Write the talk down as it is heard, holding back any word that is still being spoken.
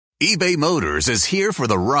eBay Motors is here for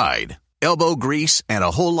the ride. Elbow grease and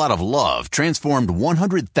a whole lot of love transformed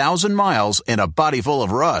 100,000 miles and a body full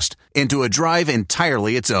of rust into a drive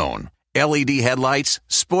entirely its own. LED headlights,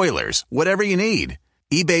 spoilers, whatever you need.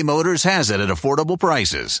 eBay Motors has it at affordable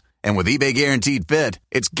prices. And with eBay Guaranteed Fit,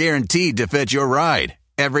 it's guaranteed to fit your ride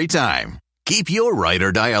every time. Keep your ride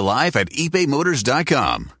or die alive at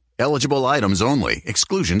ebaymotors.com. Eligible items only.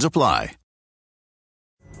 Exclusions apply.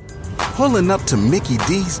 Pulling up to Mickey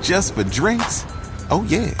D's just for drinks? Oh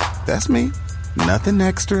yeah, that's me. Nothing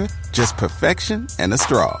extra, just perfection and a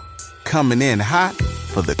straw. Coming in hot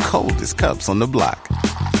for the coldest cups on the block.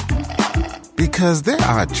 Because there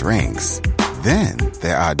are drinks. Then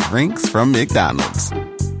there are drinks from McDonald's.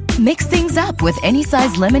 Mix things up with any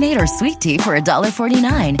size lemonade or sweet tea for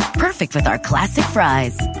 $1.49. Perfect with our classic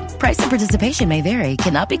fries. Price and participation may vary.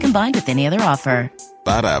 Cannot be combined with any other offer.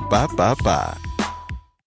 Ba-da-ba-ba-ba.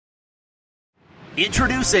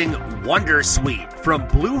 Introducing Wondersuite from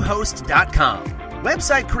Bluehost.com.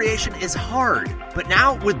 Website creation is hard, but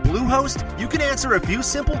now with Bluehost, you can answer a few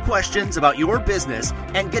simple questions about your business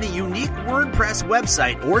and get a unique WordPress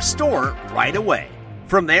website or store right away.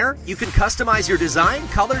 From there, you can customize your design,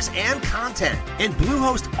 colors, and content. And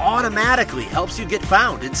Bluehost automatically helps you get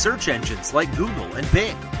found in search engines like Google and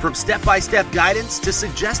Bing. From step-by-step guidance to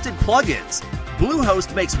suggested plugins,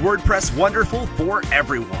 Bluehost makes WordPress wonderful for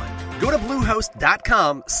everyone. Go to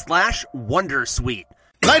bluehost.com/wondersuite.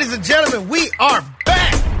 Ladies and gentlemen, we are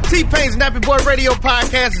back. T-Pain's Nappy Boy Radio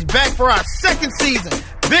Podcast is back for our second season.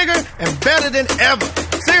 Bigger and better than ever.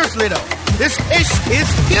 Seriously though, this ish is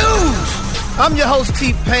huge. I'm your host,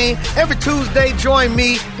 T-Pain. Every Tuesday, join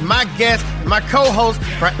me and my guest and my co-host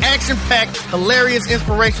for action-packed, hilarious,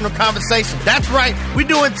 inspirational conversation. That's right, we're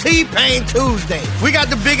doing T-Pain Tuesday. We got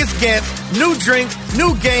the biggest guests, new drinks,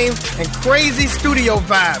 new games, and crazy studio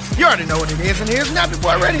vibes. You already know what it is, and here's Nappy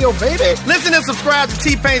Boy Radio, baby. Listen and subscribe to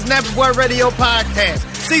T-Pain's Nappy Boy Radio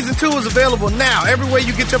Podcast. Season 2 is available now everywhere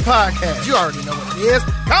you get your podcast. You already know what it is.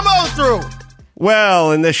 Come on through.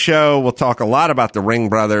 Well, in this show, we'll talk a lot about the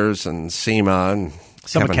Ringbrothers and SEMA and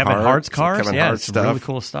some of Kevin Hart's cars. Kevin yeah, Hart some stuff. really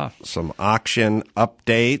cool stuff. Some auction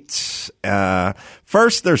updates.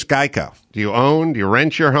 First, there's Geico. Do you own? Do you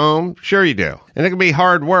rent your home? Sure you do. And it can be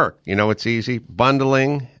hard work. You know, it's easy.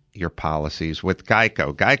 Bundling your policies with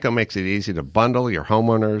Geico. Geico makes it easy to bundle your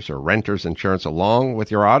homeowners or renters insurance along with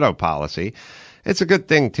your auto policy. It's a good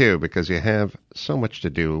thing, too, because you have so much to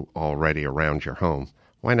do already around your home.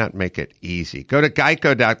 Why not make it easy? Go to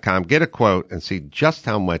geico.com, get a quote, and see just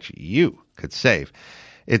how much you could save.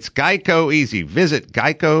 It's Geico easy. Visit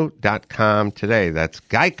geico.com today. That's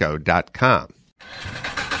geico.com.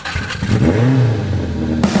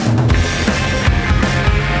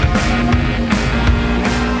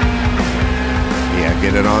 Yeah,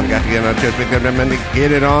 get it on. Got to get on.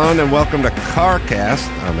 Get it on, and welcome to CarCast.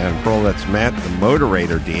 I'm Adam Pearl. That's Matt, the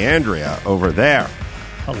moderator, DeAndrea, over there.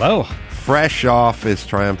 Hello. Fresh off his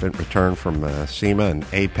triumphant return from SEMA and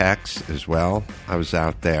Apex as well. I was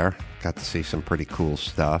out there. Got to see some pretty cool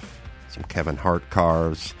stuff. Some Kevin Hart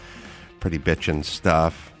cars. Pretty bitchin'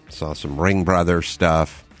 stuff. Saw some Ringbrothers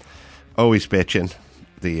stuff. Always bitchin'.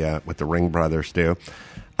 What the Ringbrothers do.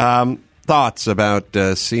 Thoughts about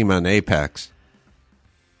SEMA and Apex?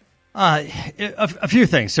 A few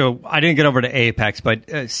things. So I didn't get over to Apex,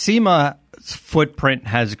 but SEMA footprint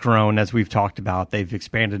has grown, as we've talked about. They've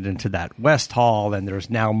expanded into that West Hall, and there's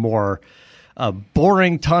now more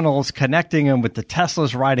boring tunnels connecting them with the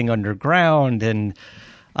Teslas riding underground. And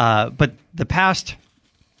but the past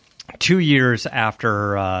 2 years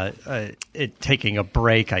after it taking a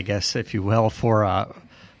break, I guess, if you will, for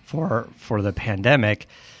the pandemic,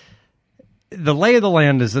 the lay of the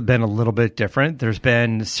land has been a little bit different. There's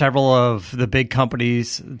been several of the big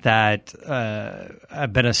companies that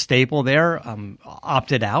have been a staple there,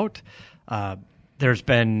 opted out.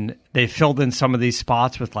 They filled in some of these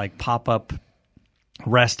spots with like pop-up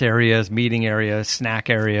rest areas, meeting areas, snack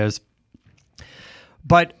areas.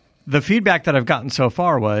 But the feedback that I've gotten so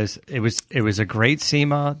far was it was a great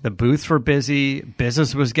SEMA. The booths were busy.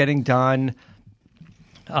 Business was getting done.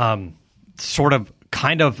 Sort of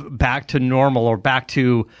kind of back to normal or back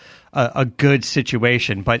to a good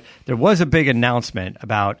situation. But there was a big announcement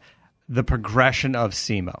about the progression of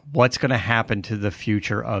SEMA. What's going to happen to the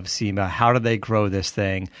future of SEMA? How do they grow this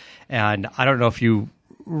thing? And I don't know if you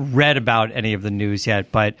read about any of the news yet,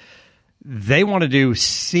 but they want to do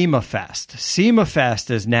SEMA Fest. SEMA Fest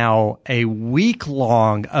is now a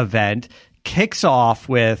week-long event, kicks off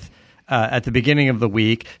with at the beginning of the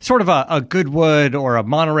week, sort of a Goodwood or a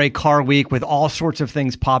Monterey Car Week with all sorts of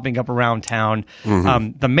things popping up around town.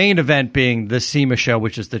 The main event being the SEMA show,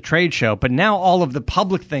 which is the trade show. But now all of the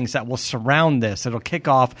public things that will surround this. It'll kick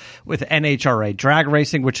off with NHRA drag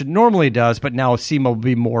racing, which it normally does, but now SEMA will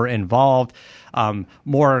be more involved.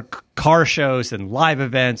 More car shows and live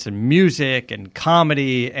events and music and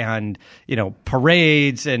comedy and,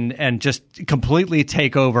 parades and just completely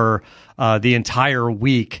take over the entire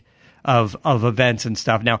week of events and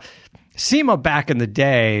stuff. Now, SEMA back in the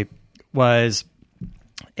day was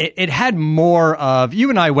it had more of, you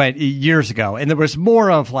and I went years ago, and there was more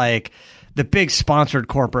of like the big sponsored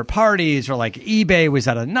corporate parties, or like eBay was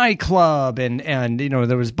at a nightclub and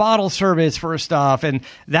there was bottle service for stuff, and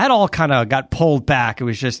that all kind of got pulled back. It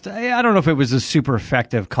was just, I don't know if it was a super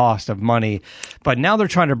effective cost of money, but now they're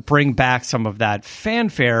trying to bring back some of that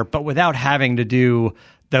fanfare, but without having to do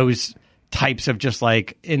those types of just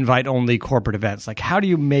like invite only corporate events. Like, how do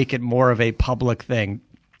you make it more of a public thing?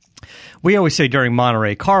 We always say during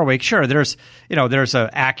Monterey Car Week, sure, there's a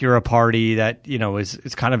Acura party that,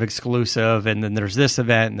 is kind of exclusive, and then there's this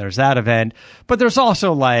event and there's that event. But there's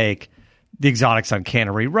also like the Exotics on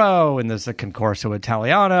Cannery Row, and there's the Concorso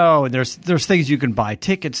Italiano, and there's things you can buy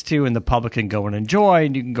tickets to and the public can go and enjoy,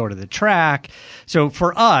 and you can go to the track. So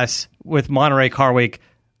for us, with Monterey Car Week,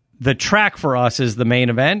 the track for us is the main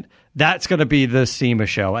event. That's going to be the SEMA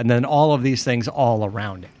show, and then all of these things all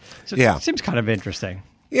around it. So it seems kind of interesting.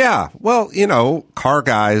 Yeah, well, car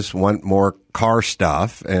guys want more car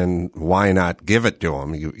stuff, and why not give it to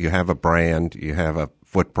them? You have a brand, you have a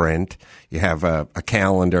footprint, you have a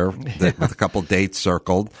calendar with a couple dates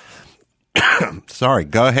circled. Sorry,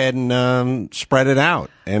 go ahead and spread it out,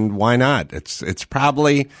 and why not? It's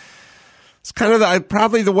probably kind of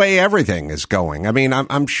probably the way everything is going. I mean,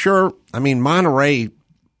 I'm sure. I mean, Monterey,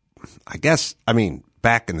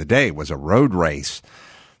 back in the day was a road race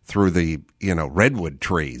through the, redwood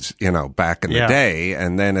trees, back in the day.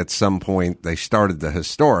 And then at some point they started the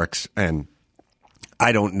historics, and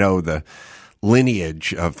I don't know the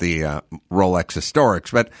lineage of the Rolex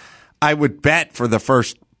historics, but I would bet for the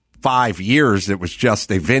first 5 years it was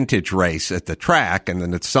just a vintage race at the track. And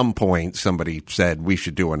then at some point somebody said we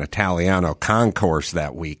should do an Italiano concourse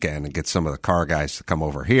that weekend and get some of the car guys to come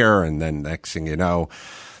over here. And then next thing you know,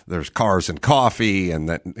 there's cars and coffee, and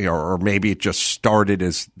that, or maybe it just started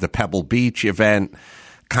as the Pebble Beach event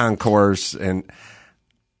concourse. And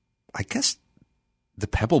I guess the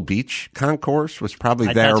Pebble Beach concourse was probably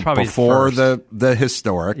before the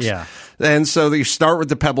historics. Yeah. And so you start with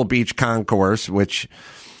the Pebble Beach concourse, which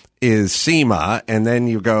is SEMA, and then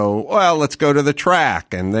you go, well, let's go to the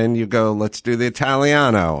track, and then you go, let's do the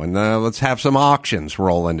Italiano, and let's have some auctions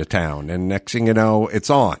roll into town, and next thing you know,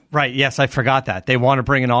 it's on. Right, yes, I forgot that. They want to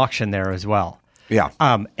bring an auction there as well. Yeah.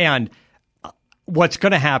 And what's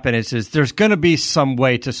going to happen is there's going to be some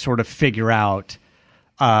way to sort of figure out,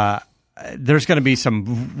 there's going to be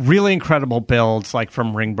some really incredible builds, like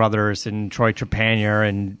from Ringbrothers and Troy Trepanier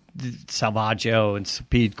and Salvaggio and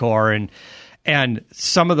Speedcore, and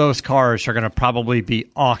some of those cars are going to probably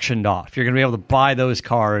be auctioned off. You're going to be able to buy those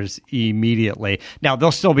cars immediately. Now,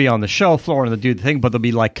 they'll still be on the show floor and they'll do the thing, but they'll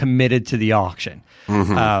be like committed to the auction.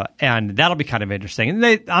 And that'll be kind of interesting.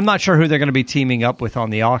 And I'm not sure who they're going to be teaming up with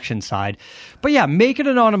on the auction side. But yeah, make it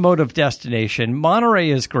an automotive destination.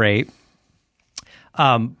 Monterey is great.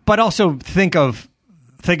 But also think of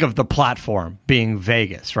the platform being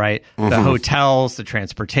Vegas, right? The hotels, the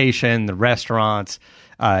transportation, the restaurants.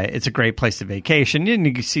 It's a great place to vacation. And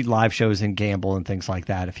you can see live shows and gamble and things like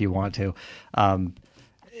that if you want to.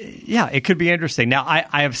 It could be interesting. Now,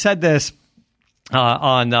 I have said this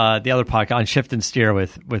on the other podcast, on Shift and Steer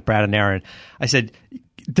with Brad and Aaron. I said,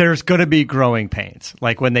 there's going to be growing pains.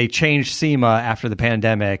 Like when they changed SEMA after the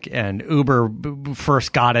pandemic and Uber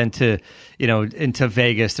first got into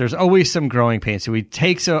Vegas, there's always some growing pains. So it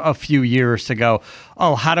takes a few years to go,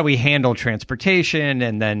 oh, how do we handle transportation?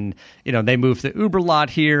 And then, they move the Uber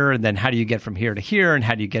lot here. And then how do you get from here to here? And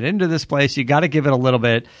how do you get into this place? You got to give it a little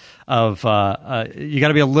bit of, you got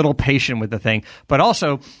to be a little patient with the thing. But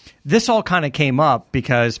also, this all kind of came up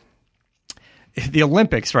because the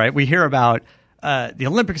Olympics, right? We hear about, the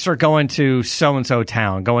Olympics are going to so-and-so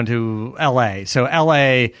town, going to L.A. So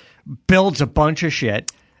L.A. builds a bunch of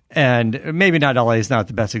shit, and maybe not L.A. is not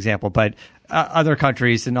the best example, but other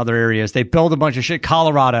countries in other areas, they build a bunch of shit,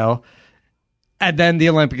 Colorado, and then the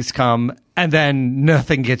Olympics come, and then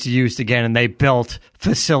nothing gets used again, and they built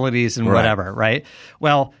facilities and whatever, right?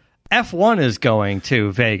 Well, F1 is going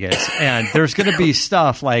to Vegas, and there's going to be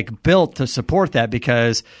stuff like built to support that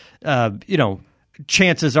because,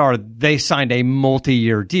 chances are they signed a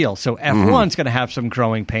multi-year deal. So F1's going to have some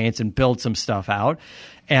growing pains and build some stuff out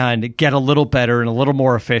and get a little better and a little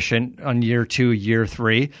more efficient on year 2, year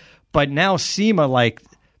 3. But now SEMA, like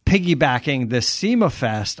piggybacking this SEMA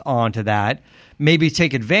Fest onto that, maybe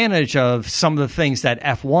take advantage of some of the things that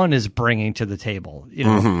F1 is bringing to the table,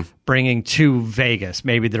 bringing to Vegas.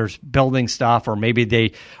 Maybe there's building stuff, or maybe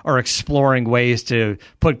they are exploring ways to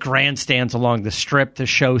put grandstands along the strip to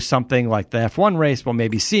show something like the F1 race. Well,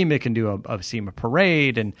 maybe SEMA can do a SEMA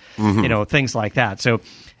parade and, things like that. So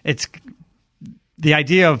it's the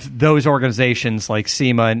idea of those organizations like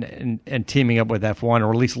SEMA and teaming up with F1, or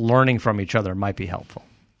at least learning from each other, might be helpful.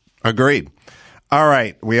 Agreed. All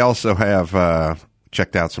right. We also have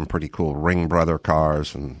checked out some pretty cool Ring Brother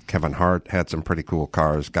cars, and Kevin Hart had some pretty cool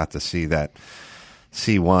cars. Got to see that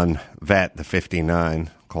C1 Vet, the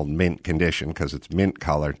 59, called mint condition because it's mint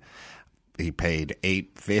colored. He paid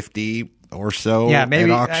 $850 or so at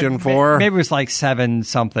auction for. Maybe it was like 7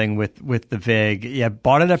 something with the VIG. Yeah,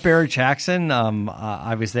 bought it at Barrett Jackson.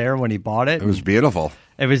 I was there when he bought it. It was beautiful.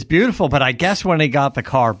 It was beautiful, but I guess when he got the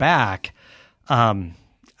car back,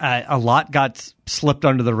 a lot got slipped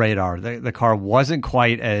under the radar. The car wasn't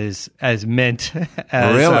quite as mint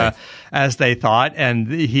as they thought, and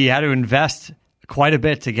he had to invest quite a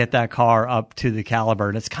bit to get that car up to the caliber.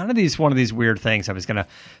 And it's kind of one of these weird things I was going to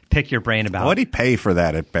pick your brain about. What did he pay for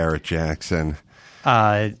that at Barrett Jackson?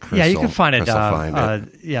 You can find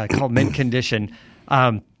it. Called Mint Condition.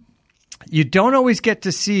 You don't always get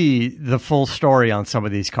to see the full story on some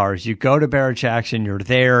of these cars. You go to Barrett Jackson, you're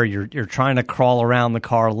there, you're trying to crawl around the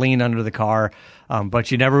car, lean under the car,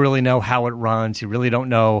 but you never really know how it runs. You really don't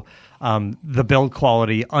know the build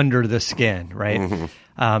quality under the skin, right? Mm-hmm.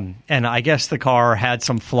 And I guess the car had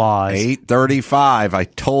some flaws. $835, I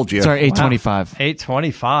told you. Sorry, $825. Wow.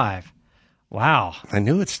 $825. Wow. I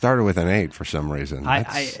knew it started with an 8 for some reason.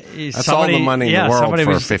 That's all somebody, the money in the world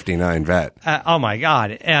for a 59 Vet. Oh, my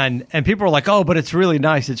God. And people are like, oh, but it's really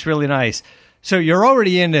nice. It's really nice. So you're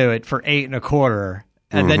already into it for $825,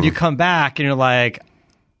 and then you come back and you're like,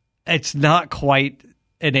 it's not quite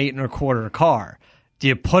an $825 car. Do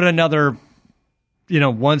you put another,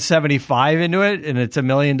 $175 into it, and it's $1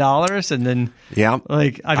 million, and then you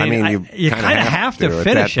kind of have to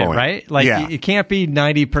finish it, right? Like you can't be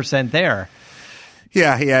 90% there.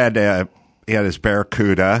 Yeah, he had his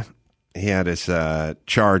Barracuda, he had his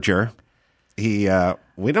Charger. We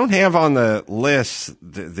don't have on the list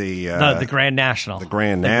the Grand National. The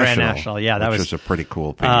Grand National, yeah, that was a pretty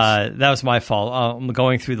cool piece. That was my fault. I'm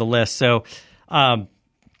going through the list. So,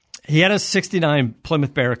 he had a 69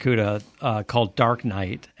 Plymouth Barracuda called Dark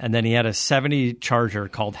Knight, and then he had a 70 Charger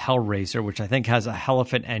called Hellraiser, which I think has a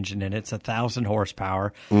Elephant engine in it. It's 1,000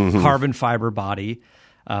 horsepower, carbon fiber body.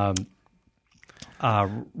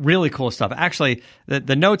 Really cool stuff. Actually,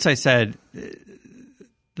 the notes I said,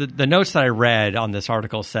 the notes that I read on this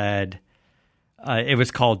article said it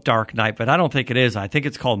was called Dark Knight, but I don't think it is. I think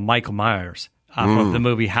it's called Michael Myers from the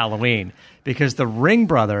movie Halloween, because the Ring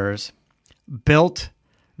brothers built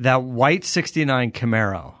that white 69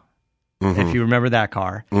 Camaro, if you remember that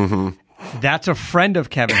car. That's a friend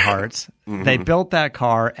of Kevin Hart's. They built that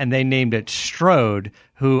car, and they named it Strode,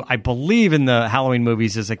 who I believe in the Halloween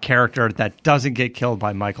movies is a character that doesn't get killed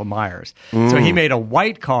by Michael Myers. So he made a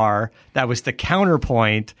white car that was the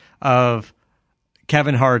counterpoint of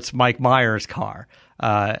Kevin Hart's Mike Myers car.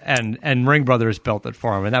 And Ring Brothers built it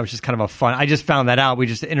for him, and that was just kind of a fun. I just found that out. We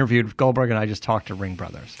just interviewed Goldberg, and I just talked to Ring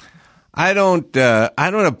Brothers. I don't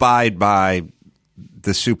abide by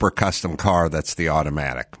the super custom car that's the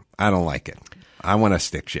automatic. I don't like it. I want a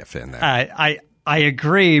stick shift in there. I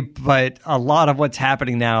agree, but a lot of what's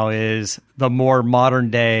happening now is the more modern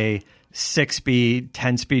day 6-speed,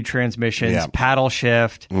 10-speed transmissions, paddle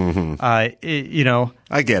shift. I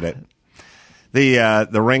get it.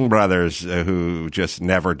 The Ring Brothers, who just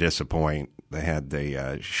never disappoint. They had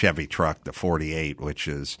the Chevy truck, the 48, which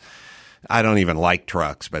is, I don't even like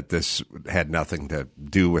trucks, but this had nothing to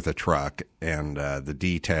do with a truck. And the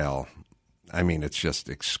detail, I mean, it's just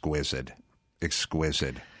exquisite.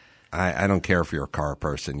 I don't care if you're a car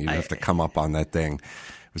person. You have to come up on that thing.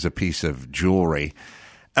 It was a piece of jewelry.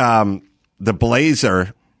 The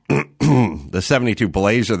Blazer, the 72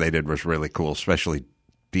 Blazer they did was really cool, especially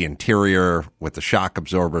the interior with the shock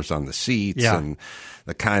absorbers on the seats and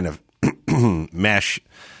the kind of mesh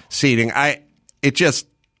seating. I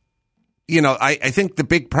think the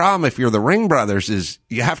big problem if you're the Ring Brothers is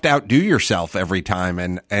you have to outdo yourself every time,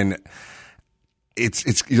 and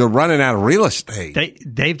it's you're running out of real estate.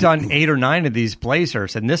 They've done 8 or 9 of these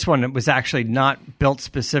Blazers, and this one was actually not built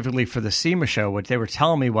specifically for the SEMA show. What they were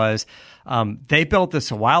telling me was They built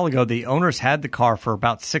this a while ago. The owners had the car for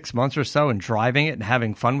about 6 months or so and driving it and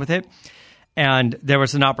having fun with it. And there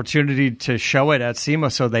was an opportunity to show it at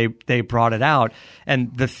SEMA, so they brought it out.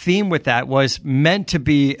 And the theme with that was meant to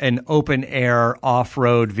be an open-air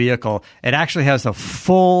off-road vehicle. It actually has a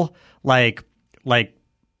full, like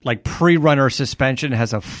pre-runner suspension,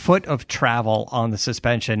 has a foot of travel on the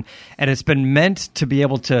suspension, and it's been meant to be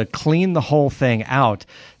able to clean the whole thing out.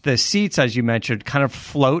 The seats, as you mentioned, kind of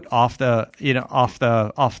float off the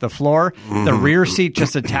floor. Mm-hmm. The rear seat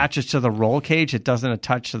just attaches to the roll cage; it doesn't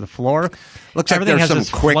attach to the floor. Looks like there's some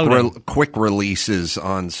quick releases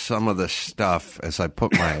on some of the stuff as I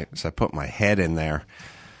put my head in there.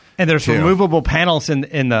 And there's removable panels on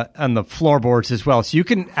the floorboards as well, so you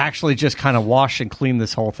can actually just kind of wash and clean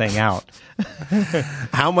this whole thing out.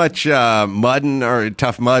 How much tough mudding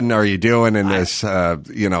are you doing in this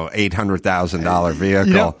 $800,000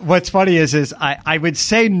 vehicle? What's funny is I would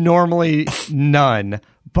say normally none,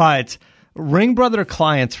 but Ringbrother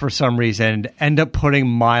clients for some reason end up putting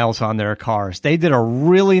miles on their cars. They did a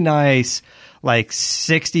really nice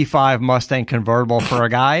 65 Mustang convertible for a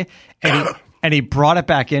guy, and he brought it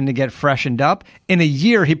back in to get freshened up. In a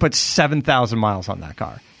year, he put 7,000 miles on that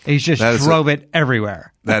car. He just drove it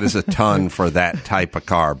everywhere. That is a ton for that type of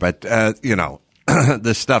car. But,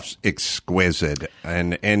 this stuff's exquisite.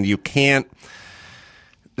 And you can't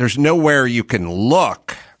 – there's nowhere you can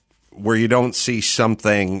look where you don't see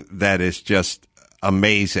something that is just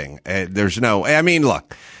amazing.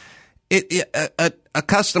 Look, a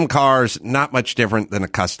custom car is not much different than a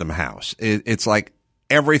custom house. It's like –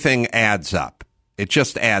 everything adds up. It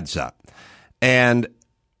just adds up. And,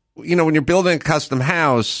 when you're building a custom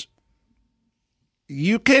house,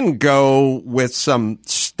 you can go with some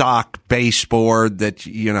stock baseboard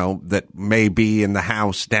that may be in the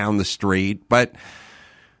house down the street,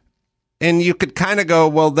 and you could kind of go,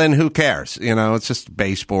 well, then who cares? It's just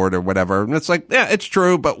baseboard or whatever. And it's like, yeah, it's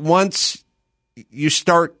true. But once you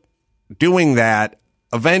start doing that,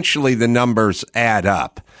 eventually the numbers add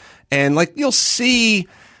up. And you'll see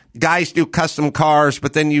guys do custom cars,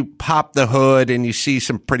 but then you pop the hood and you see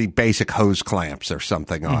some pretty basic hose clamps or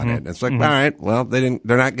something on it. And it's like, all right, well,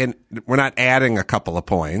 we're not adding a couple of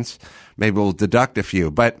points. Maybe we'll deduct a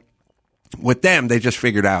few. But with them, they just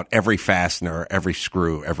figured out every fastener, every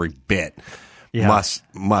screw, every bit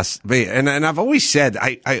must be. And I've always said,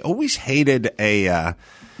 I always hated I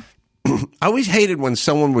always hated when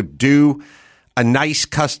someone would do a nice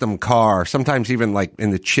custom car, sometimes even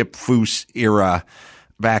in the Chip Foose era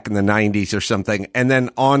back in the 90s or something, and then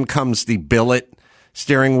on comes the billet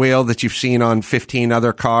steering wheel that you've seen on 15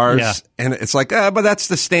 other cars. Yeah. And it's like, but that's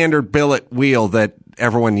the standard billet wheel that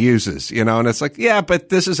everyone uses, and it's like, yeah, but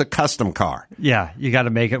this is a custom car. Yeah, you got to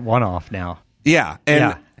make it one-off now. Yeah,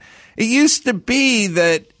 and it used to be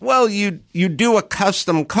that, well, you do a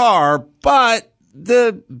custom car, but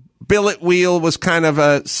the billet wheel was kind of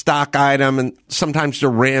a stock item, and sometimes the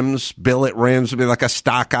billet rims would be like a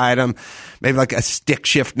stock item, maybe like a stick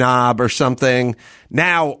shift knob or something.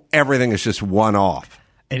 Now everything is just one off.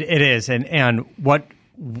 It is, and what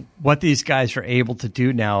these guys are able to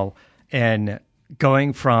do now, and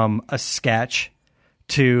going from a sketch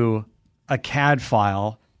to a CAD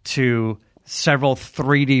file to several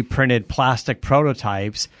 3D printed plastic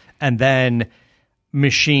prototypes, and then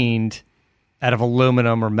machined out of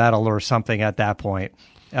aluminum or metal or something at that point,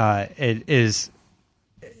 it's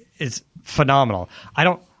phenomenal. I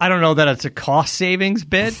don't know that it's a cost savings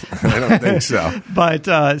bit. I don't think so. But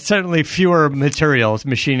certainly fewer materials,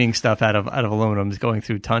 machining stuff out of aluminum is going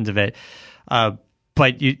through tons of it.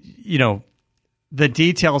 But the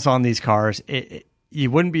details on these cars, you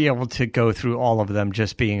wouldn't be able to go through all of them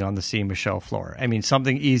just being on the SEMA show floor. I mean,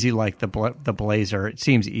 something easy like the Blazer, it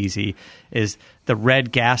seems easy, is the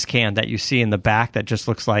red gas can that you see in the back that just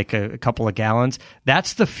looks like a couple of gallons.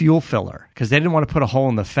 That's the fuel filler, because they didn't want to put a hole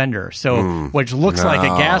in the fender. So which looks like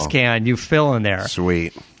a gas can, you fill in there.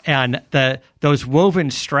 Sweet. And those woven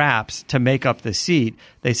straps to make up the seat,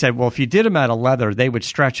 they said, well, if you did them out of leather, they would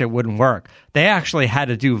stretch, it wouldn't work. They actually had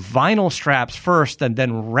to do vinyl straps first and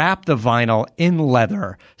then wrap the vinyl in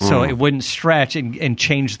leather so it wouldn't stretch and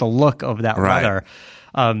change the look of that leather.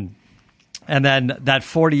 And then that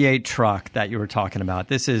 48 truck that you were talking about,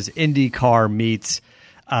 this is IndyCar meets,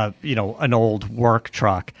 an old work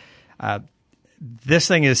truck. This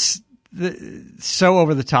thing is so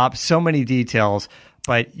over the top, so many details,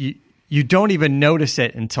 but you don't even notice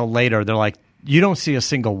it until later. They're like, you don't see a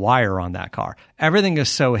single wire on that car. Everything is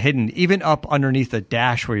so hidden, even up underneath the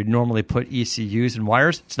dash where you'd normally put ECUs and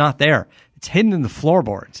wires. It's not there. It's hidden in the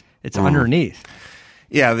floorboards. It's underneath.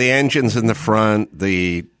 Yeah, the engine's in the front.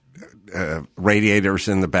 The radiators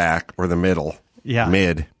in the back or the middle. Yeah.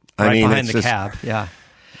 Mid. Right behind the cab, yeah.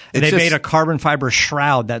 They made a carbon fiber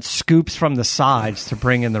shroud that scoops from the sides to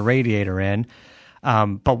bring in the radiator in.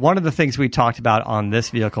 But one of the things we talked about on this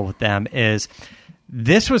vehicle with them is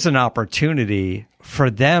this was an opportunity for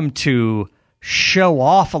them to show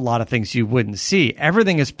off a lot of things you wouldn't see.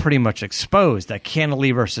 Everything is pretty much exposed. That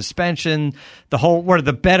cantilever suspension, where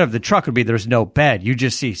the bed of the truck would be, there's no bed. You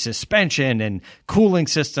just see suspension and cooling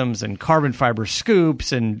systems and carbon fiber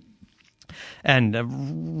scoops and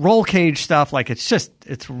roll cage stuff. Like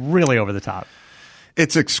it's really over the top.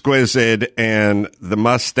 It's exquisite, and the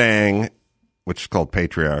Mustang, which is called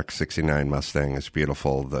Patriarch 69 Mustang, is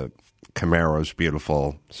beautiful. The Camaro is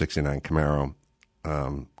beautiful, 69 Camaro,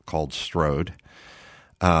 called Strode.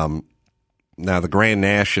 Now, the Grand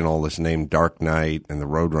National is named Dark Knight, and the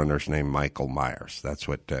Roadrunner's named Michael Myers. That's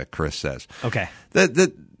what Chris says. Okay.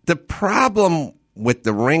 The problem with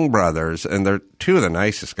the Ringbrothers, and they're two of the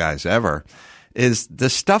nicest guys ever, is the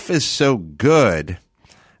stuff is so good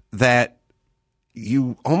that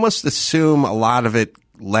you almost assume a lot of it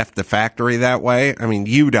left the factory that way. I mean,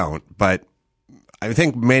 you don't, but I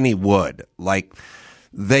think many would. Like,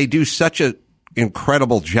 they do such an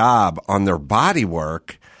incredible job on their body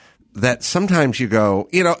work that sometimes you go,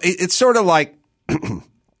 it's sort of like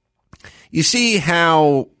you see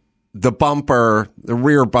how the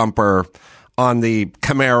rear bumper on the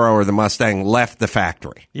Camaro or the Mustang left the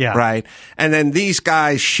factory. Yeah. Right? And then these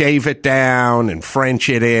guys shave it down and French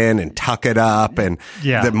it in and tuck it up, and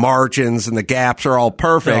the margins and the gaps are all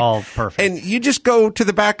perfect. They're all perfect. And you just go to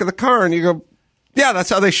the back of the car and you go, yeah, that's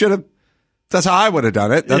how they should have. That's how I would have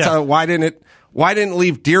done it. That's how. Why didn't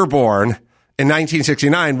leave Dearborn in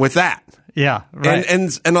 1969 with that? Yeah. Right.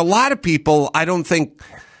 And a lot of people, I don't think,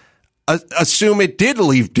 assume it did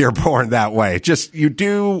leave Dearborn that way. Just you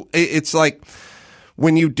do. It's like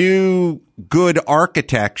when you do good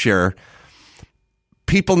architecture,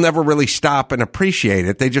 people never really stop and appreciate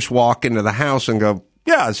it. They just walk into the house and go,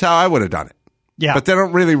 yeah, that's how I would have done it. Yeah. But they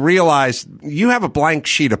don't really realize you have a blank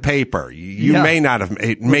sheet of paper. You may not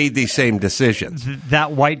have made these same decisions.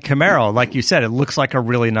 That white Camaro, like you said, it looks like a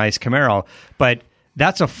really nice Camaro, but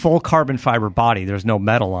that's a full carbon fiber body. There's no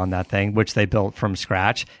metal on that thing, which they built from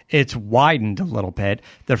scratch. It's widened a little bit.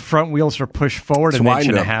 The front wheels are pushed forward an inch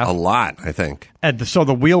and a half. A lot, I think. And so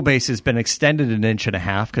the wheelbase has been extended an inch and a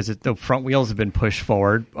half because the front wheels have been pushed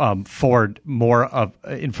forward more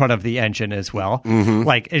in front of the engine as well. Mm-hmm.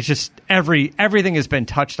 Like, it's just everything has been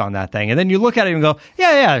touched on that thing. And then you look at it and go,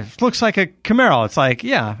 yeah, it looks like a Camaro. It's like,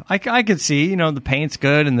 yeah, I could see, the paint's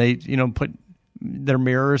good, and they, put their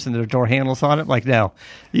mirrors and their door handles on it. Like, no,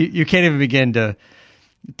 you can't even begin to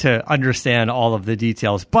understand all of the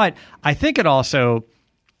details. But I think it also,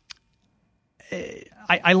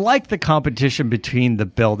 I like the competition between the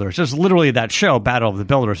builders. There's literally that show, Battle of the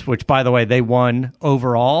Builders, which, by the way, they won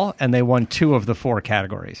overall, and they won 2 of the 4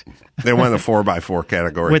 categories. They won the 4x4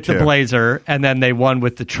 category with the Blazer, and then they won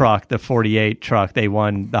with the truck, the 48 truck. They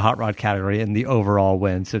won the hot rod category and the overall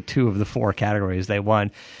win. So 2 of the 4 categories they won.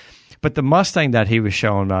 But the Mustang that he was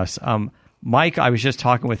showing us, Mike, I was just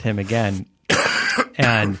talking with him again,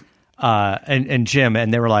 and Jim,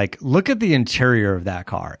 and they were like, look at the interior of that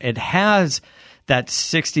car. It has that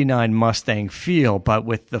 69 Mustang feel, but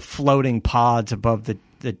with the floating pods above the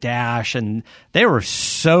dash, and they were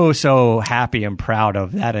so happy and proud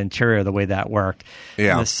of that interior, the way that worked.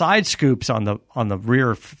 Yeah. And the side scoops on the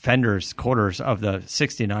rear fenders, quarters of the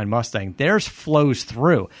 69 Mustang, theirs flows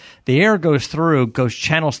through. The air goes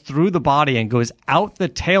channels through the body and goes out the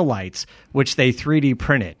taillights, which they 3D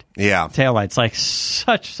printed. Yeah. Taillights, like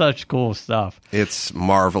such cool stuff. It's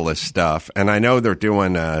marvelous stuff. And I know they're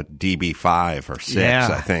doing a DB5 or 6,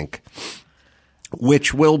 I think,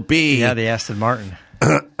 which will be the Aston Martin.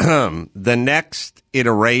 The next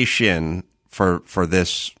iteration for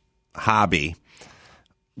this hobby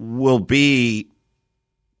will be,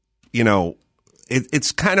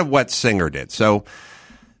 it's kind of what Singer did. So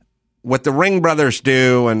what the Ringbrothers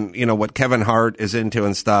do, and what Kevin Hart is into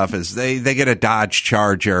and stuff, is they get a Dodge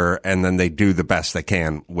Charger, and then they do the best they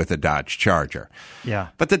can with a Dodge Charger. Yeah.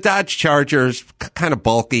 But the Dodge Charger's kind of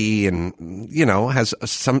bulky and has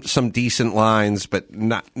some decent lines, but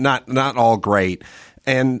not all great.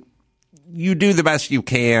 And you do the best you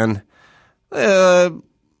can, like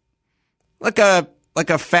a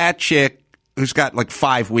fat chick who's got like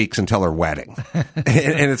 5 weeks until her wedding. and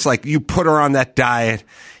it's like, you put her on that diet,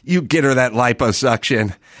 you get her that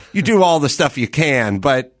liposuction, you do all the stuff you can,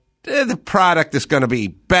 but the product is going to be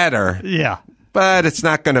better. Yeah. But it's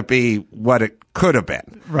not going to be what it could have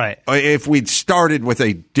been. Right. If we'd started with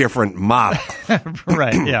a different model.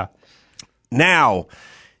 Right, yeah. Now,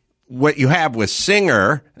 what you have with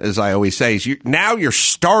Singer, as I always say, is now you're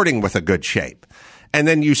starting with a good shape. And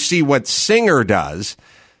then you see what Singer does.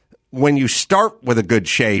 When you start with a good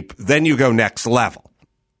shape, then you go next level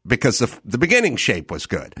because the beginning shape was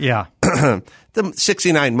good. Yeah. The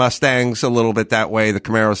 69 Mustang's a little bit that way. The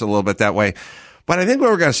Camaro's a little bit that way. But I think what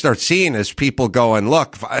we're going to start seeing is people going,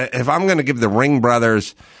 look, if I'm going to give the Ring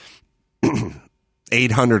brothers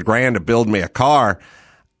 $800,000 to build me a car,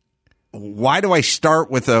 why do I start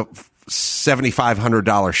with a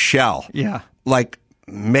 $7,500 shell? Yeah. Like,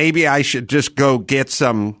 maybe I should just go get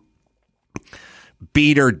some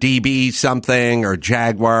Beater DB something or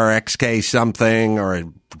Jaguar XK something or a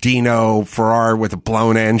Dino Ferrari with a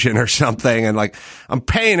blown engine or something. And like, I'm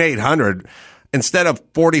paying $800 instead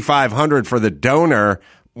of $4,500 for the donor.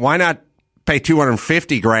 Why not pay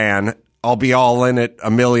 $250,000? I'll be all in at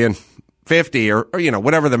 $1,050,000 or, you know,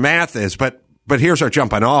 whatever the math is. But here's our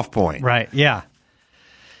jumping off point. Right. Yeah.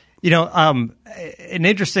 You know, an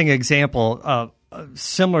interesting example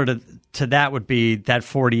similar to that would be that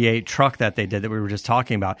 48 truck that they did that we were just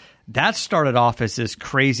talking about. That started off as this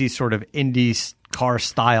crazy sort of Indy car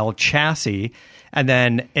style chassis, and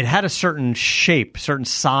then it had a certain shape, certain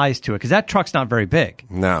size to it, because that truck's not very big.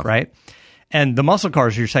 No. Right? And the muscle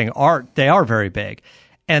cars you're saying are very big.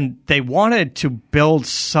 And they wanted to build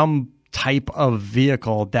some type of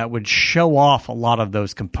vehicle that would show off a lot of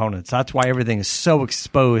those components. That's why everything is so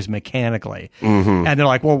exposed mechanically. Mm-hmm. And they're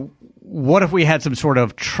like, well, what if we had some sort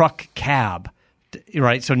of truck cab,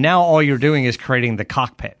 right? So now all you're doing is creating the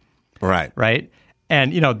cockpit. Right. Right?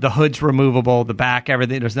 And, you know, the hood's removable, the back,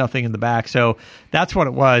 everything, there's nothing in the back. So that's what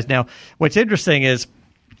it was. Now, what's interesting is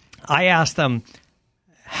I asked them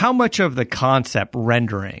how much of the concept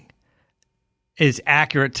rendering is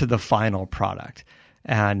accurate to the final product.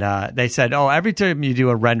 And they said, every time you do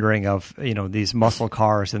a rendering of, you know, these muscle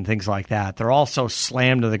cars and things like that, they're all so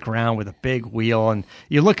slammed to the ground with a big wheel. And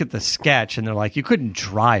you look at the sketch and they're like, you couldn't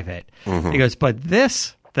drive it. Mm-hmm. He goes, but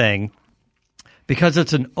this thing, because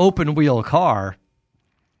it's an open wheel car,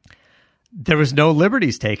 there was no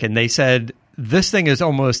liberties taken. They said, this thing is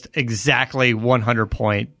almost exactly 100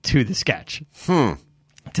 point to the sketch.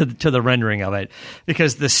 To the rendering of it,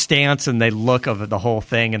 because the stance and the look of the whole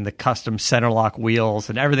thing and the custom center lock wheels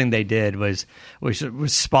and everything they did was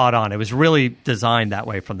spot on. It was really designed that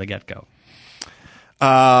way from the get-go.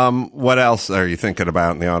 What else are you thinking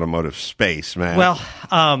about in the automotive space, man? Well,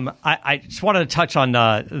 I just wanted to touch on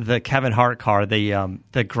the Kevin Hart car,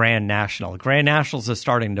 the Grand National. Grand Nationals is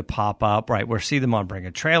starting to pop up, right? We see them on Bring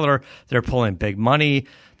a Trailer. They're pulling big money.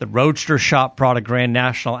 The Roadster shop brought a Grand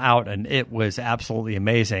National out, and it was absolutely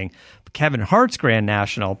amazing. But Kevin Hart's Grand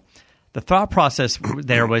National, the thought process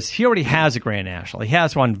there was he already has a Grand National. He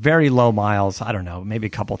has one very low miles, I don't know, maybe a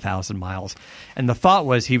couple thousand miles. And the thought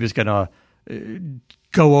was he was going to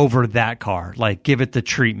go over that car, like give it the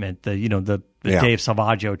treatment, the Dave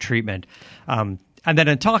Salvaggio treatment. And then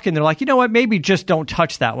in talking, they're like, you know what, maybe just don't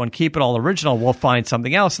touch that one. Keep it all original. We'll find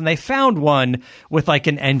something else. And they found one with like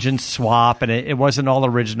an engine swap, and it wasn't all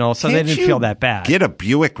original, so they didn't feel that bad. Get a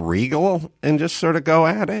Buick Regal and just sort of go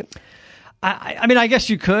at it? I mean, I guess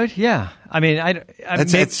you could, yeah. I mean,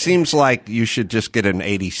 it seems like you should just get an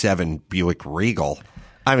 87 Buick Regal.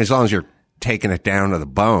 I mean, as long as you're taking it down to the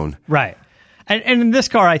bone. Right. And in this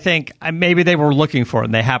car, I think maybe they were looking for it,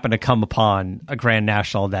 and they happened to come upon a Grand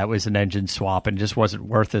National that was an engine swap and just wasn't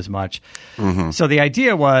worth as much. Mm-hmm. So the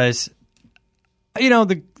idea was, you know,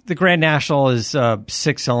 the Grand National is a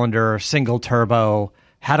 6-cylinder, single turbo.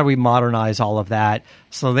 How do we modernize all of that?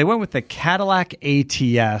 So they went with the Cadillac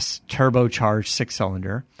ATS turbocharged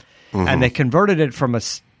 6-cylinder, and they converted it from a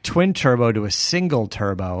twin turbo to a single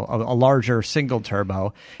turbo, a larger single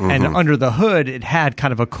turbo, and under the hood it had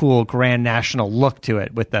kind of a cool Grand National look to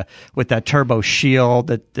it with that turbo shield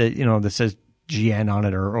that says GN on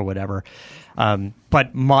it or whatever.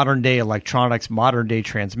 But modern day electronics, modern day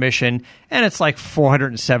transmission, and it's like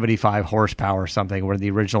 475 horsepower or something, where the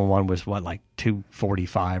original one was like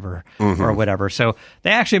 245 or whatever. So they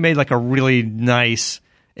actually made like a really nice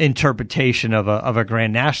interpretation of a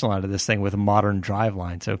Grand National out of this thing with a modern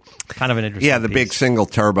driveline. So kind of an interesting the piece. big single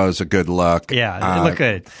turbo is a good look. Yeah, they look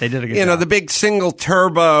good. They did a good job. The big single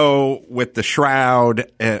turbo with the shroud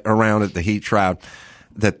around it, the heat shroud,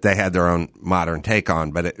 that they had their own modern take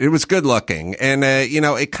on, but it was good looking. And,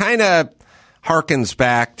 it kind of harkens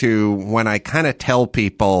back to when I kind of tell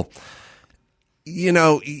people, you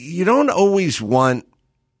don't always want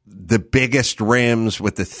the biggest rims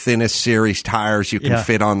with the thinnest series tires you can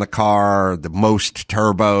fit on the car, or the most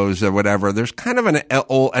turbos or whatever. There's kind of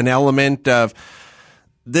an element of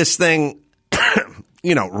this thing,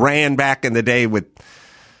 ran back in the day with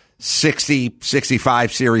 60,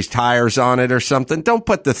 65 series tires on it or something. Don't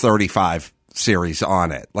put the 35 series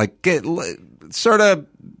on it. Like, sort of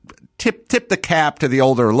tip the cap to the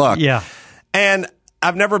older look. Yeah. And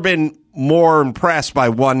I've never been more impressed by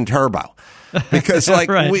one turbo. Because like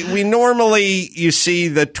right. we normally, you see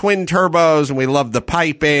the twin turbos and we love the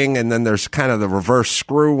piping, and then there's kind of the reverse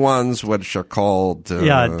screw ones, which are called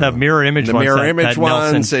the mirror image the ones, mirror image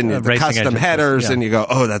ones, Nelson, and the custom engines, headers, yeah. and you go,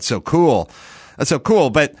 oh, that's so cool. That's so cool.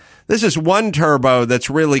 But this is one turbo that's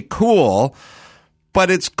really cool,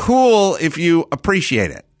 but it's cool if you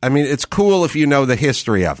appreciate it. I mean, it's cool if you know the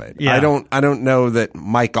history of it. Yeah. I don't know that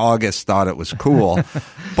Mike August thought it was cool,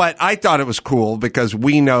 but I thought it was cool because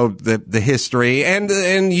we know the history,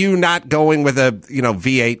 and you not going with a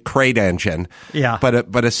V8 crate engine,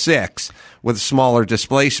 but a 6 with smaller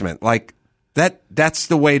displacement, like that's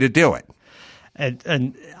the way to do it.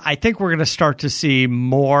 And I think we're going to start to see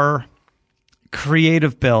more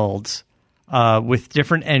creative builds with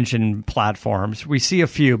different engine platforms. We see a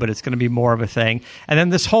few, but it's going to be more of a thing. And then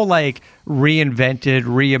this whole like reinvented,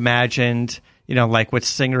 reimagined, like what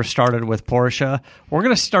Singer started with Porsche, we're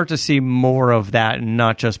going to start to see more of that and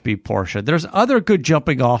not just be Porsche. There's other good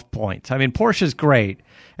jumping off points. I mean, Porsche's great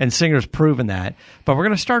and Singer's proven that, but we're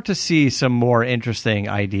going to start to see some more interesting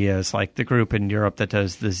ideas like the group in Europe that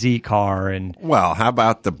does the Z car. And well, how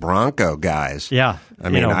about the Bronco guys? Yeah. I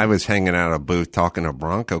mean, I was hanging out at a booth talking to a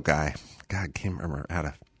Bronco guy. God, I can't remember, out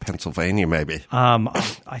of Pennsylvania, maybe.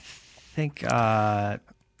 I think. I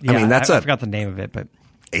forgot the name of it, but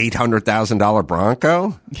 $800,000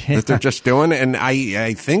 Bronco that they're just doing, and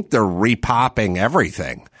I think they're repopping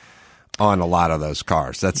everything on a lot of those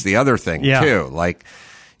cars. That's the other thing too. Like,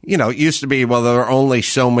 it used to be, well, there are only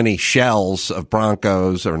so many shells of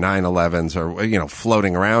Broncos or 911s or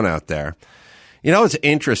floating around out there. It's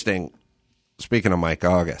interesting. Speaking of Mike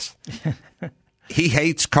August. He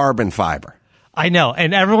hates carbon fiber. I know,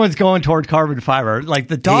 and everyone's going toward carbon fiber. Like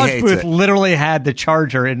the Dodge booth literally had the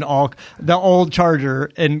Charger the old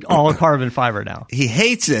Charger in all carbon fiber now. He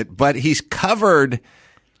hates it, but he's covered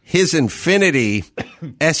his Infiniti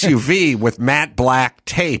SUV with matte black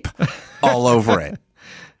tape all over it.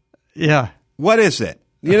 Yeah. What is it?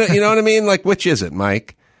 You know what I mean? Like, which is it,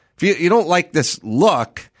 Mike? If you don't like this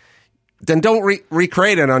look, then don't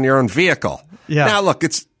recreate it on your own vehicle. Yeah. Now, look,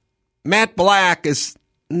 matte black is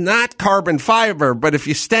not carbon fiber, but if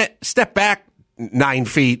you step back 9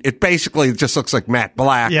 feet, it basically just looks like matte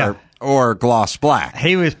black or gloss black.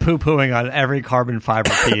 He was poo-pooing on every carbon fiber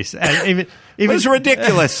piece. And even it was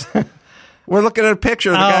ridiculous. We're looking at a picture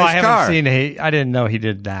of the guy's car. I didn't know he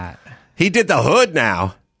did that. He did the hood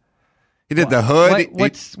now. He did the hood.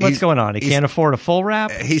 What's going on? He can't afford a full wrap?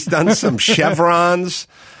 He's done some chevrons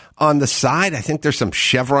on the side. I think there's some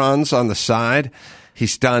chevrons on the side.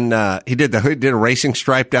 He's done. He did the hood. Did a racing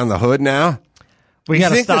stripe down the hood. Now we got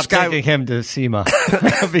to stop taking him to SEMA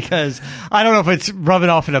because I don't know if it's rubbing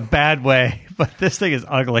off in a bad way, but this thing is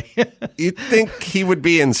ugly. You'd think he would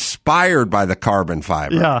be inspired by the carbon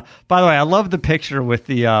fiber. Yeah. By the way, I love the picture with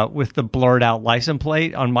the blurred out license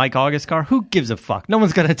plate on Mike August's car. Who gives a fuck? No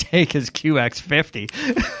one's going to take his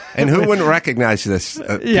QX50. And who wouldn't recognize this? Piece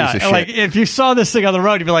of shit? Like if you saw this thing on the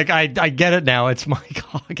road, you'd be like, I get it now. It's Mike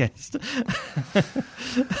August.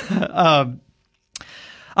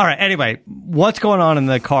 All right. Anyway, what's going on in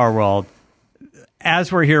the car world?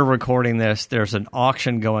 As we're here recording this, there's an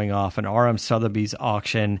auction going off, an RM Sotheby's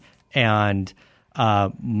auction, and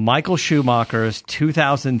Michael Schumacher's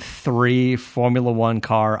 2003 Formula One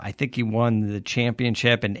car. I think he won the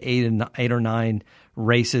championship in eight or nine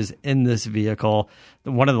races in this vehicle.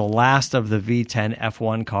 One of the last of the V10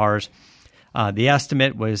 F1 cars. The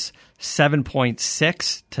estimate was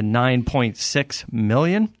 $7.6 to $9.6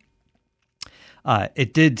 million.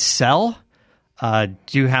 It did sell. Do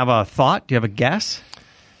you have a thought? Do you have a guess?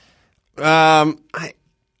 They've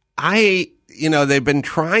been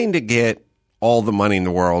trying to get all the money in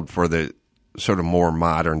the world for the sort of more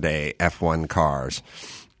modern day F1 cars,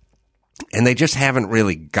 and they just haven't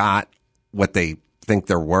really got what they think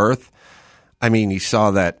they're worth. I mean, you saw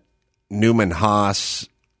that Newman Haas,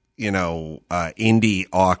 Indy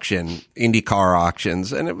car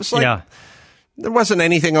auctions, and it was like, there wasn't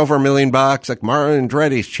anything over $1 million. Like Mario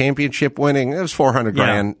Andretti's championship winning, it was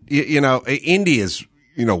 $400,000. Indy is,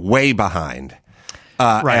 way behind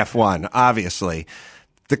F1, obviously.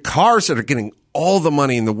 The cars that are getting all the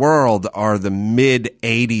money in the world are the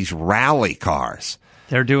mid-'80s rally cars.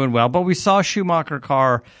 They're doing well, but we saw a Schumacher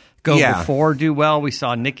car go before do well. We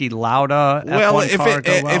saw Niki Lauda F1 car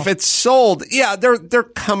go well. If it's sold, they're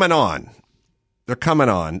coming on. They're coming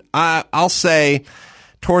on. I'll say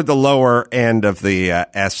toward the lower end of the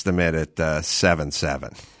estimate at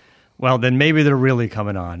 7.7. Well, then maybe they're really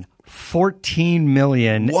coming on.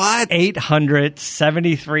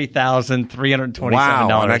 $14,873,327.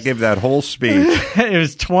 Wow, and I give that whole speech. It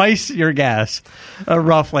was twice your guess,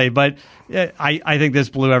 roughly. But I think this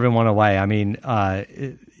blew everyone away. I mean,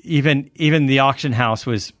 even the auction house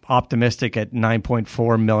was optimistic at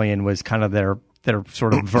 $9.4 million was kind of their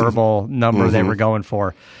sort of verbal number they were going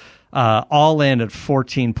for. All in at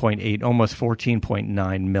 14.8, almost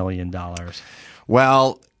 $14.9 million.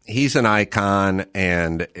 Well, he's an icon,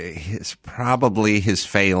 and his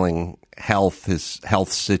failing health, his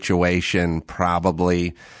health situation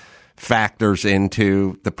probably factors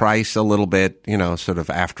into the price a little bit, sort of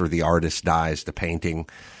after the artist dies, the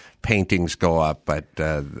paintings go up, but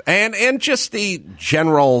and just the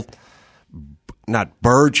general, not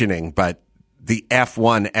burgeoning, but the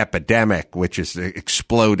F1 epidemic, which is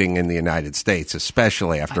exploding in the United States,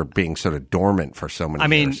 especially after being sort of dormant for so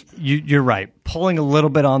many years. I mean, you're right. Pulling a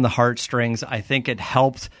little bit on the heartstrings. I think it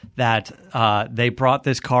helped that they brought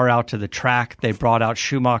this car out to the track. They brought out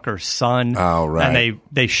Schumacher's son. Oh, right. And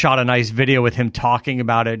they shot a nice video with him talking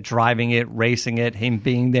about it, driving it, racing it, him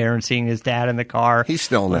being there and seeing his dad in the car. He's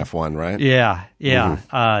still in F1, right? Yeah.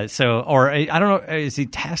 Mm-hmm. Or I don't know, is he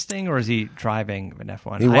testing or is he driving in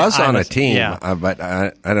F1? He was on a team, yeah. But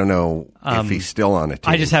I don't know if he's still on a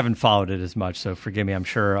team. I just haven't followed it as much, so forgive me. I'm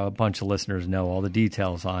sure a bunch of listeners know all the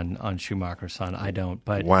details on Schumacher's son. I don't.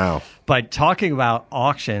 But wow. But talking about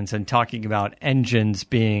auctions and talking about engines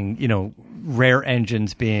being, rare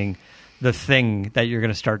engines being the thing that you're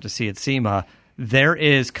going to start to see at SEMA, there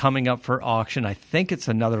is coming up for auction. I think it's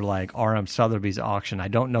another like RM Sotheby's auction. I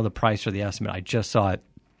don't know the price or the estimate. I just saw it.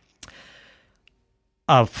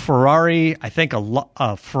 A Ferrari, I think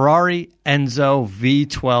a Ferrari Enzo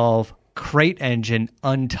V12 crate engine,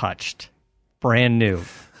 untouched, brand new.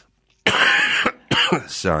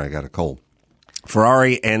 Sorry, I got a cold.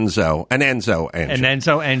 Ferrari Enzo, an Enzo engine. An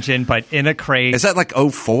Enzo engine, but in a crate. Is that like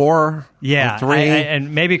 04? Yeah, 03?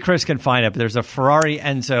 And maybe Chris can find it, but there's a Ferrari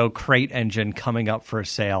Enzo crate engine coming up for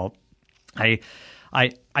sale. I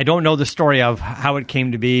don't know the story of how it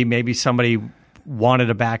came to be. Maybe somebody wanted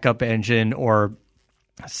a backup engine or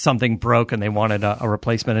something broke and they wanted a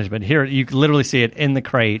replacement engine. But here, you can literally see it in the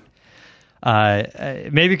crate.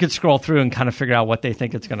 Maybe you could scroll through and kind of figure out what they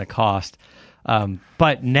think it's going to cost.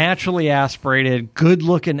 But naturally aspirated,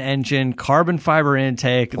 good-looking engine, carbon fiber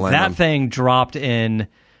intake. That thing dropped in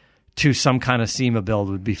to some kind of SEMA build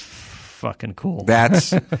would be fucking cool.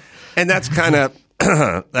 That's kind of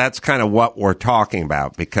what we're talking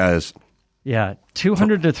about because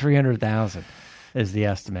 200 to 300,000 is the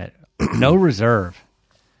estimate. No reserve.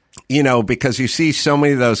 Because you see so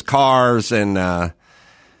many of those cars and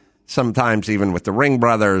sometimes even with the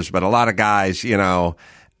Ringbrothers, but a lot of guys,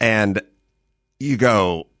 and you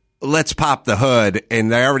go, let's pop the hood,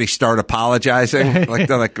 and they already start apologizing.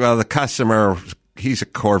 They're like, well, the customer, he's a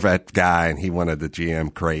Corvette guy, and he wanted the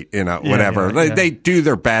GM crate, whatever. They do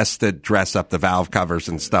their best to dress up the valve covers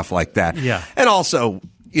and stuff like that. Yeah. And also,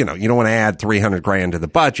 you don't want to add $300,000 to the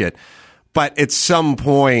budget. But at some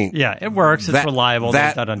point, it works. It's reliable.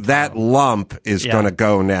 That lump is going to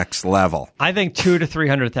go next level. I think $200,000 to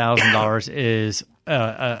 $300,000 is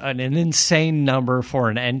an insane number for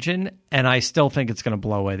an engine, and I still think it's going to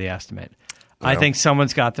blow away the estimate. I think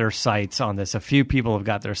someone's got their sights on this. A few people have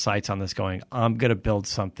got their sights on this going, I'm going to build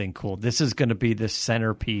something cool. This is going to be the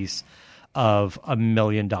centerpiece of $1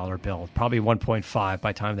 million build, probably 1.5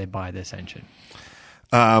 by the time they buy this engine.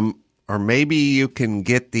 Or maybe you can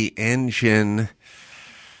get the engine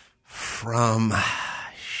from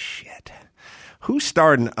who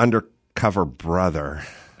starred in Undercover Brother?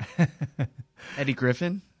 Eddie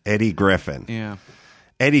Griffin. Yeah.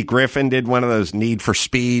 Eddie Griffin did one of those Need for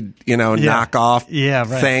Speed, knockoff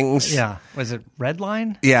things. Yeah. Was it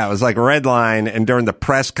Redline? Yeah, it was like Redline. And during the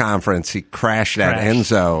press conference, he crashed that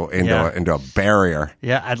Enzo into a barrier.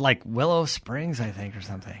 Yeah, at like Willow Springs, I think, or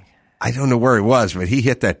something. I don't know where he was, but he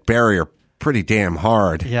hit that barrier pretty damn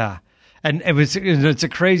hard. Yeah. And it's a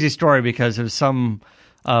crazy story because it was some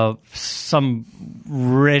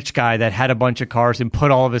rich guy that had a bunch of cars and put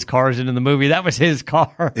all of his cars into the movie. That was his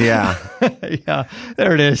car. Yeah. Yeah.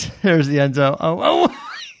 There it is. There's the Enzo. Oh,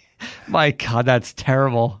 my God, that's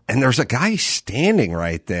terrible. And there's a guy standing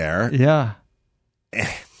right there. Yeah.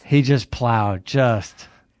 He just plowed.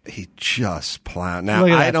 He just plowed. Now,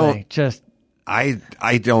 look at I that don't. thing. Just. I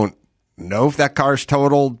don't know if that car's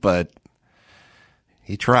totaled, but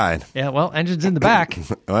he tried. Yeah, well, engine's in the back.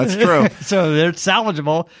 Well, that's true. So they're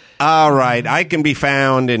salvageable. All right. I can be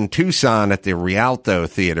found in Tucson at the Rialto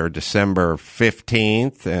Theater December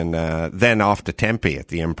 15th, and then off to Tempe at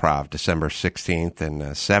the Improv December 16th and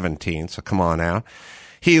 17th. So come on out.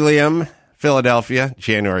 Helium, Philadelphia,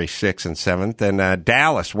 January 6th and 7th. And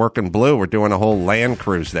Dallas, Working Blue. We're doing a whole land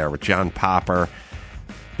cruise there with John Popper.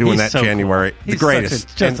 Doing that so January. Cool. The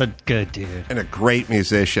greatest. Just a good dude. And a great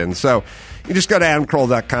musician. So you just go to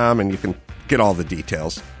adamkroll.com and you can get all the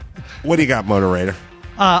details. What do you got, Moderator?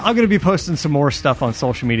 I'm going to be posting some more stuff on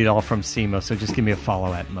social media, all from SEMA, so just give me a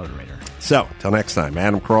follow at Moderator. So, till next time,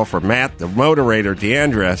 Adam Kroll for Matt, the Moderator,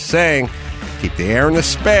 Deandra, saying, keep the air in the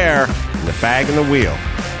spare and the bag in the wheel.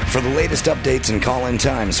 For the latest updates and call-in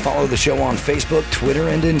times, follow the show on Facebook, Twitter,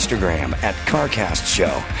 and Instagram at CarCast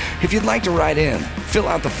Show. If you'd like to write in, fill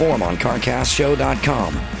out the form on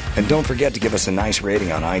CarCastShow.com. And don't forget to give us a nice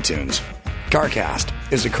rating on iTunes. CarCast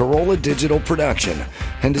is a Corolla Digital production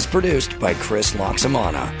and is produced by Chris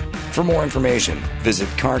Loxamana. For more information, visit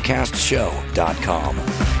CarCastShow.com.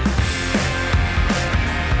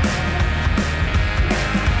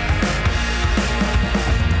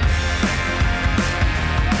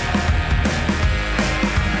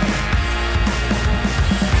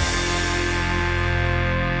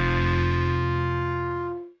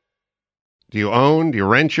 Do you own? Do you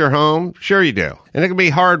rent your home? Sure you do. And it can be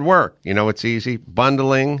hard work. You know, it's easy.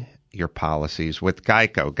 Bundling your policies with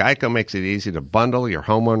Geico. Geico makes it easy to bundle your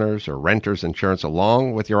homeowners or renters insurance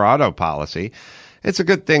along with your auto policy. It's a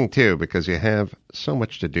good thing, too, because you have so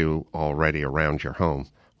much to do already around your home.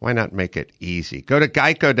 Why not make it easy? Go to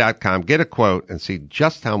geico.com, get a quote, and see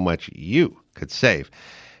just how much you could save.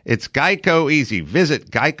 It's Geico easy.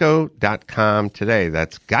 Visit geico.com today.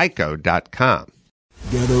 That's geico.com.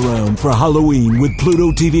 Gather round for Halloween with Pluto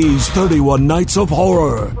TV's 31 Nights of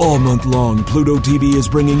Horror. All month long, Pluto TV is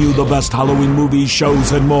bringing you the best Halloween movies,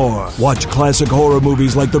 shows, and more. Watch classic horror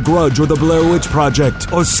movies like The Grudge or The Blair Witch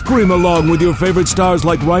Project, or scream along with your favorite stars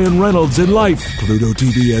like Ryan Reynolds in Life. Pluto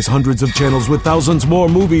TV has hundreds of channels with thousands more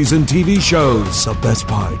movies and TV shows. The best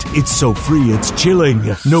part, it's so free it's chilling.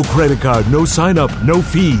 No credit card, no sign up, no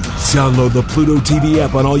fees. Download the Pluto TV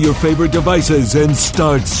app on all your favorite devices and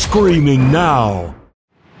start screaming now.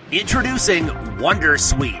 Introducing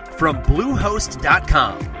Wondersuite from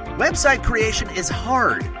Bluehost.com. Website creation is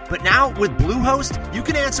hard, but now with Bluehost, you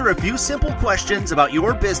can answer a few simple questions about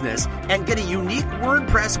your business and get a unique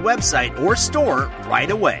WordPress website or store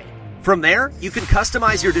right away. From there, you can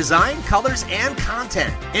customize your design, colors, and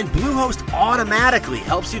content. And Bluehost automatically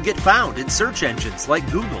helps you get found in search engines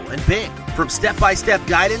like Google and Bing. From step-by-step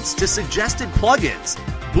guidance to suggested plugins,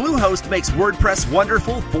 Bluehost makes WordPress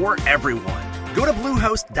wonderful for everyone. Go to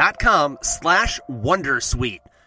bluehost.com/Wondersuite.